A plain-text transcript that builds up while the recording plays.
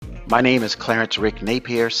My name is Clarence Rick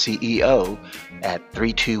Napier, CEO at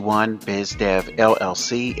 321 BizDev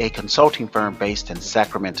LLC, a consulting firm based in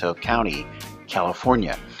Sacramento County,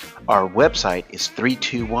 California. Our website is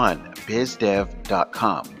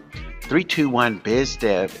 321bizdev.com.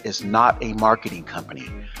 321BizDev is not a marketing company.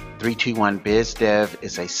 321BizDev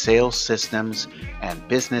is a sales systems and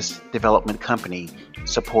business development company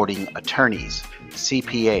supporting attorneys,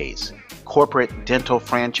 CPAs, corporate dental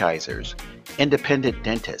franchisers, independent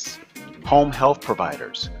dentists, home health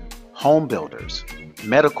providers, home builders,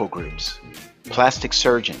 medical groups, plastic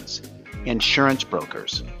surgeons, insurance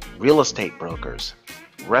brokers, real estate brokers,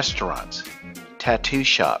 restaurants, tattoo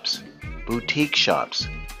shops, boutique shops,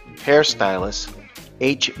 hairstylists,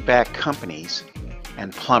 HVAC companies,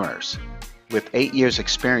 and plumbers. With 8 years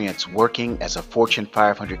experience working as a Fortune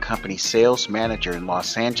 500 company sales manager in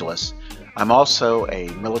Los Angeles, I'm also a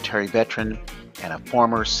military veteran and a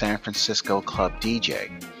former San Francisco club DJ.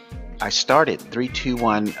 I started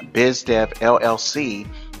 321 BizDev LLC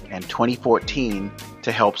in 2014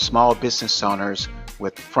 to help small business owners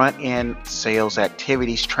with front-end sales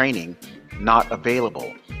activities training not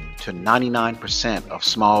available to 99% of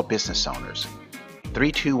small business owners.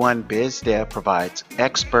 321 BizDev provides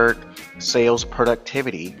expert sales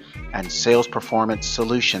productivity and sales performance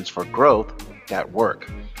solutions for growth that work.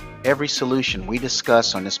 Every solution we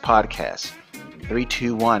discuss on this podcast,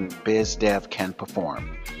 321 BizDev can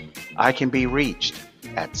perform. I can be reached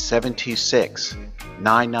at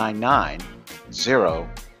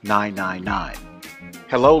 726-999-0999.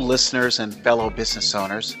 Hello, listeners and fellow business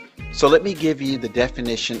owners. So let me give you the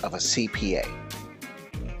definition of a CPA.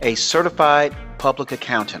 A certified public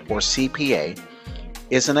accountant, or CPA,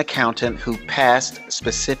 is an accountant who passed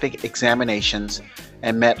specific examinations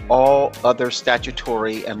and met all other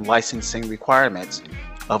statutory and licensing requirements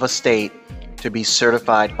of a state to be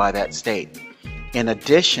certified by that state. In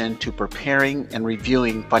addition to preparing and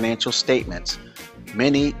reviewing financial statements,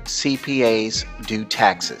 many CPAs do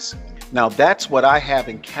taxes. Now, that's what I have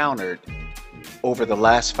encountered over the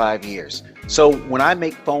last 5 years. So when I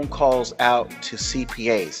make phone calls out to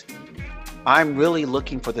CPAs, I'm really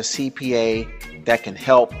looking for the CPA that can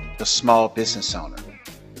help the small business owner.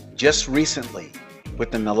 Just recently,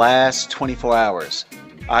 within the last 24 hours,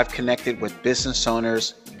 I've connected with business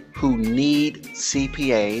owners who need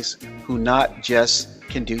CPAs who not just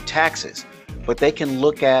can do taxes, but they can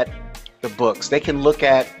look at the books. They can look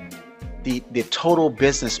at the total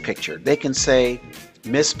business picture. They can say,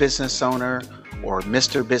 Miss Business Owner or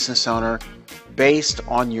Mr. Business Owner, based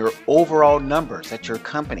on your overall numbers at your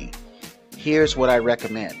company, here's what I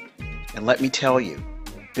recommend. And let me tell you,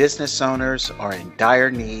 business owners are in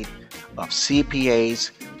dire need of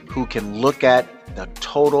CPAs who can look at the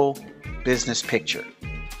total business picture.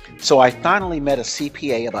 So I finally met a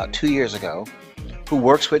CPA about 2 years ago who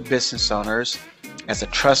works with business owners as a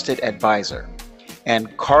trusted advisor.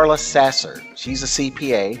 And Karla Sasser, she's a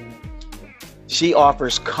CPA. She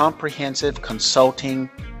offers comprehensive consulting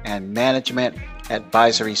and management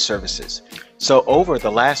advisory services. So over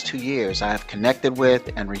the last 2 years, I have connected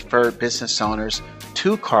with and referred business owners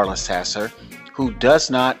to Karla Sasser, who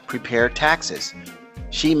does not prepare taxes.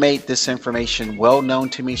 She made this information well known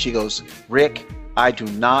to me. She goes, Rick, I do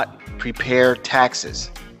not prepare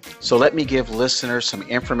taxes. So let me give listeners some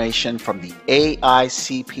information from the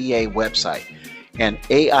AICPA website. And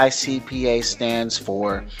AICPA stands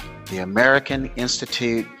for the American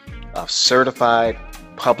Institute of Certified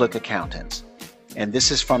Public Accountants. And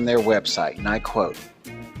this is from their website, and I quote,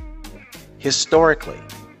 historically,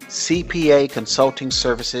 CPA consulting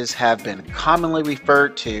services have been commonly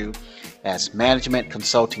referred to as management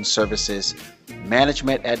consulting services,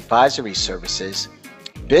 management advisory services,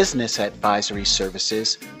 business advisory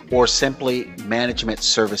services, or simply management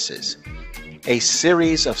services. A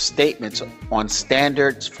series of statements on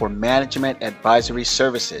standards for management advisory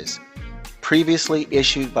services previously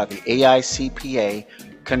issued by the AICPA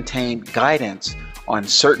contained guidance on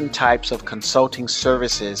certain types of consulting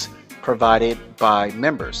services provided by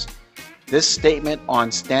members. This statement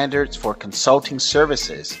on standards for consulting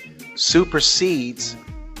services supersedes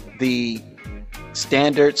the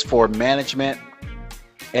standards for management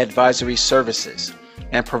advisory services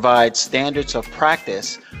and provides standards of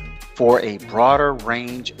practice for a broader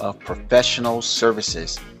range of professional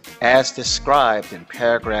services as described in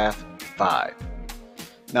paragraph 5.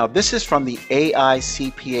 Now, this is from the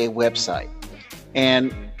AICPA website.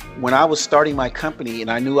 And when I was starting my company and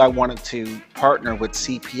I knew I wanted to partner with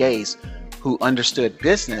CPAs who understood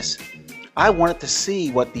business, I wanted to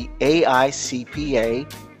see what the AICPA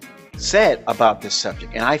said about this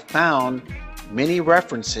subject. And I found many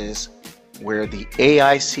references where the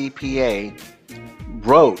AICPA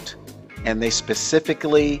wrote and they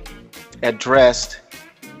specifically addressed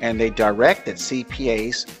and they directed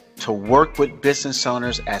CPAs to work with business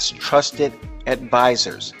owners as trusted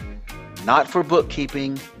advisors, not for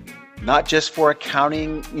bookkeeping, not just for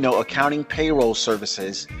accounting, accounting payroll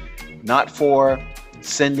services, not for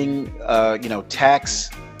sending, tax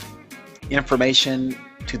information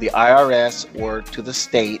to the IRS or to the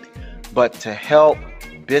state, but to help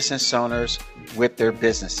business owners with their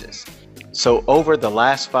businesses. So over the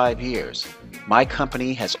last 5 years, my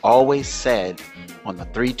company has always said on the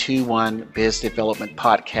 321 Biz Development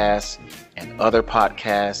podcast and other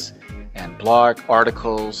podcasts and blog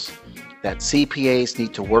articles that CPAs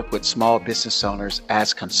need to work with small business owners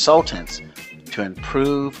as consultants to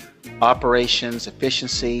improve operations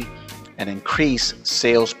efficiency and increase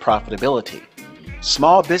sales profitability.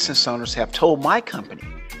 Small business owners have told my company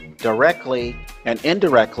directly and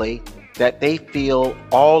indirectly that they feel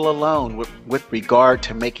all alone with regard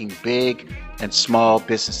to making big and small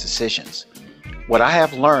business decisions. What I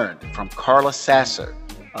have learned from Karla Sasser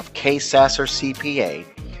of Sasser CPA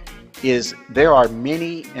is there are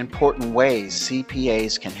many important ways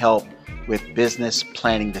CPAs can help with business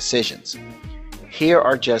planning decisions. Here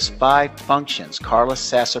are just 5 functions Karla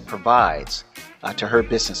Sasser provides to her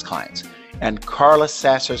business clients. And Karla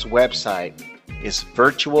Sasser's website is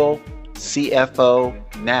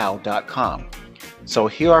virtualcfonow.com. So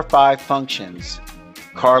here are 5 functions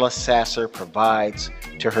Karla Sasser provides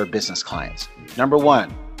to her business clients. Number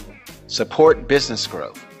 1, support business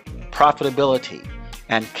growth, profitability,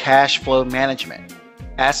 and cash flow management,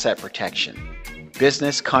 asset protection,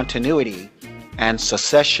 business continuity, and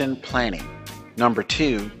succession planning. Number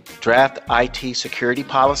 2, draft IT security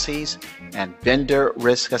policies and vendor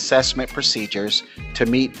risk assessment procedures to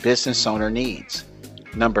meet business owner needs.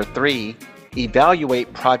 Number 3,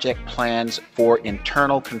 evaluate project plans for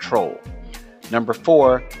internal control. Number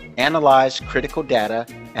 4, analyze critical data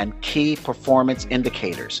and key performance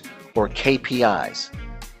indicators, or KPIs.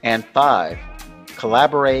 And 5,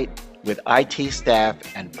 collaborate with IT staff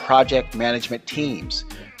and project management teams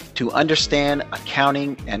to understand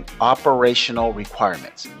accounting and operational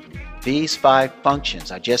requirements. These 5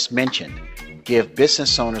 functions I just mentioned give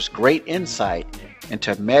business owners great insight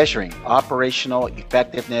into measuring operational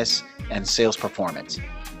effectiveness and sales performance.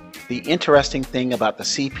 The interesting thing about the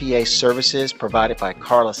CPA services provided by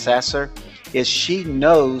Karla Sasser is she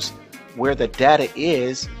knows where the data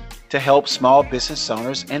is to help small business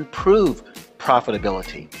owners improve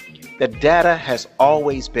profitability. The data has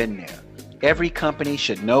always been there. Every company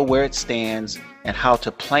should know where it stands and how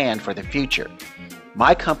to plan for the future.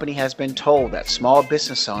 My company has been told that small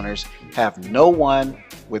business owners have no one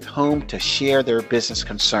with whom to share their business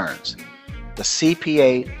concerns. The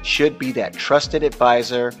CPA should be that trusted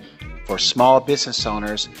advisor for small business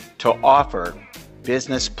owners to offer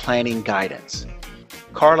business planning guidance.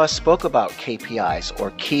 Karla spoke about KPIs,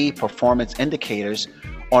 or key performance indicators,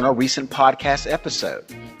 on a recent podcast episode.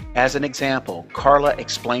 As an example, Karla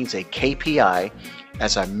explains a KPI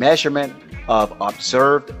as a measurement of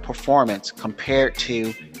observed performance compared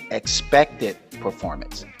to expected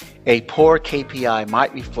performance. A poor KPI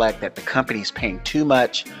might reflect that the company is paying too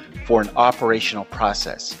much for an operational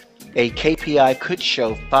process. A KPI could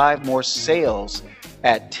show 5 more sales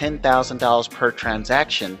at $10,000 per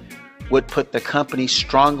transaction would put the company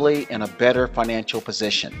strongly in a better financial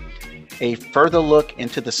position. A further look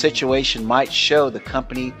into the situation might show the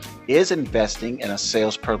company is investing in a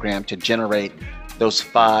sales program to generate those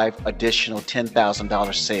 5 additional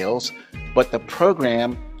 $10,000 sales, but the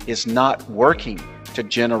program is not working to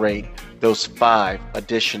generate those 5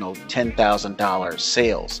 additional $10,000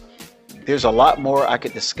 sales. There's a lot more I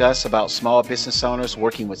could discuss about small business owners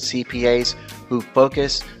working with CPAs who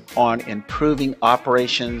focus on improving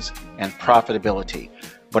operations and profitability.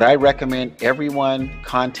 But I recommend everyone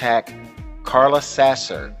contact Karla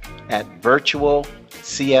Sasser at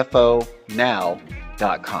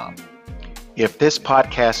virtualcfonow.com. If this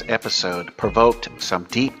podcast episode provoked some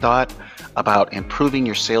deep thought about improving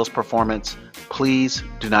your sales performance, please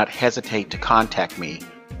do not hesitate to contact me,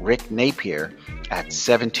 Rick Napier, at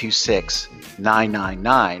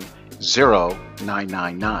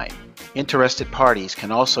 726-999-0999. Interested parties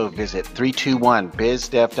can also visit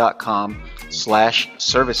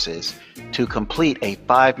 321bizdev.com/services to complete a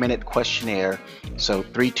 5-minute questionnaire so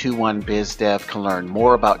 321BizDev can learn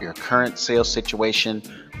more about your current sales situation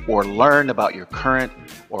or learn about your current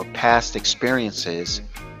or past experiences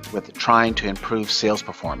with trying to improve sales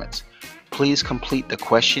performance. Please complete the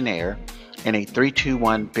questionnaire and a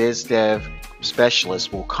 321BizDev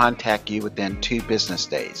specialist will contact you within 2 business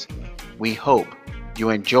days. We hope you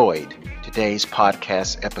enjoyed today's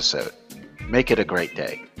podcast episode. Make it a great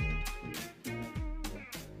day.